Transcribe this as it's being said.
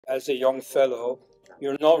As a young fellow,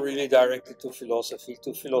 you're not really directed to philosophy,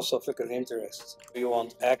 to philosophical interests. You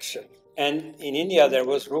want action. And in India, there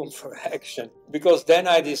was room for action, because then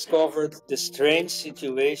I discovered the strange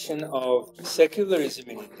situation of secularism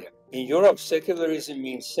in India. In Europe, secularism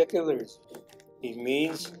means secularism. It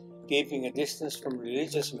means keeping a distance from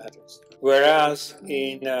religious matters. Whereas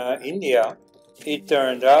in India, it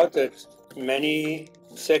turned out that many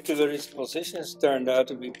secularist positions turned out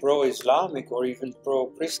to be pro-Islamic or even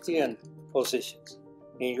pro-Christian positions.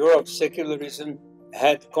 In Europe, secularism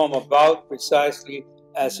had come about precisely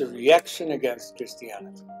as a reaction against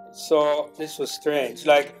Christianity. So this was strange.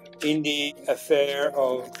 Like in the affair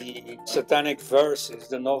of the Satanic Verses,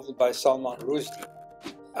 the novel by Salman Rushdie,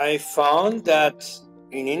 I found that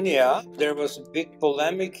in India there was a big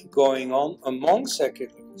polemic going on among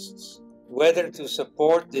secularists whether to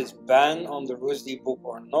support this ban on the Rushdie book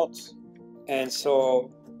or not. And so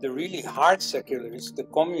the really hard secularists, the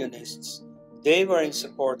communists, they were in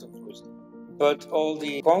support of Rushdie. But all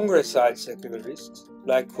the Congress side secularists,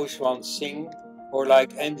 like Khushwant Singh or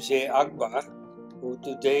like M.J. Akbar, who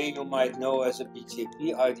today you might know as a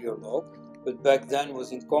BJP ideologue, but back then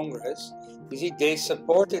was in Congress, you see, they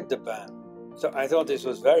supported the ban. So I thought this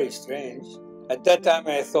was very strange. At that time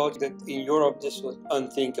I thought that in Europe this was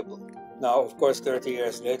unthinkable. Now, of course, 30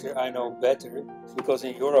 years later, I know better, because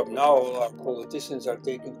in Europe now all our politicians are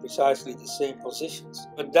taking precisely the same positions.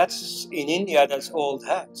 But that's, in India, that's old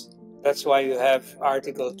hat. That's why you have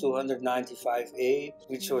Article 295A,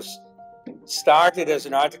 which was started as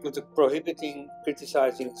an article prohibiting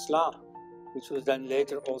criticizing Islam, which was then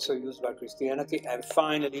later also used by Christianity and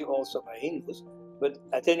finally also by Hindus. But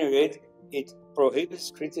at any rate, it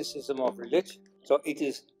prohibits criticism of religion. So it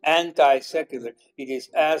is anti-secular. It is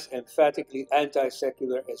as emphatically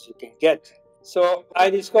anti-secular as you can get. So I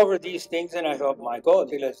discovered these things and I thought, my God,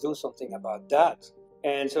 let's do something about that.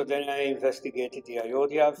 And so then I investigated the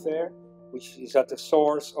Ayodhya affair, which is at the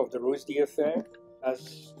source of the Rushdie affair,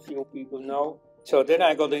 as few people know. So then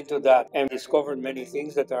I got into that and discovered many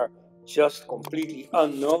things that are just completely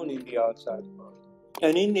unknown in the outside world.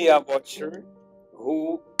 An India watcher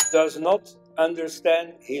who does not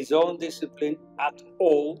understand his own discipline at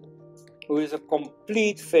all, who is a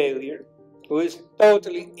complete failure, who is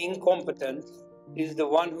totally incompetent, is the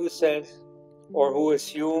one who says or who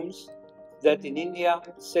assumes that in India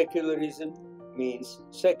secularism means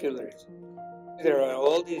secularism. There are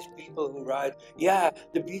all these people who write, yeah,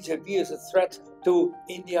 the BJP is a threat to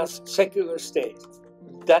India's secular state.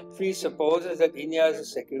 That presupposes that India is a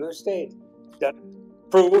secular state. That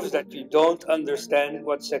proves that you don't understand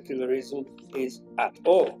what secularism is at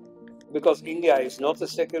all. Because India is not a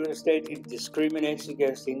secular state, it discriminates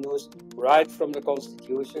against Hindus right from the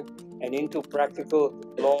constitution and into practical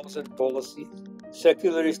laws and policies.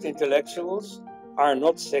 Secularist intellectuals are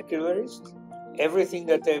not secularists. Everything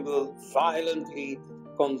that they will violently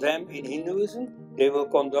condemn in Hinduism, they will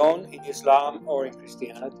condone in Islam or in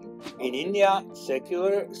Christianity. In India,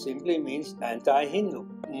 secular simply means anti-Hindu.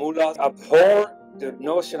 Mullahs abhor the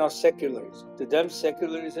notion of secularism. To them,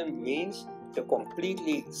 secularism means the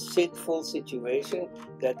completely sinful situation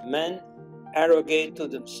that men arrogate to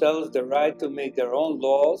themselves the right to make their own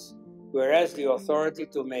laws, whereas the authority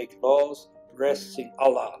to make laws rests in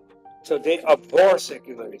Allah. So they abhor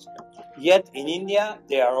secularism. Yet in India,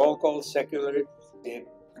 they are all called secularists. They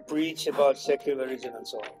preach about secularism and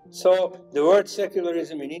so on. So the word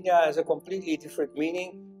secularism in India has a completely different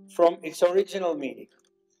meaning from its original meaning.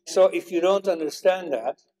 So if you don't understand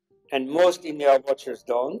that, and most India watchers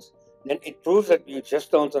don't, then it proves that you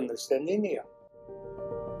just don't understand India.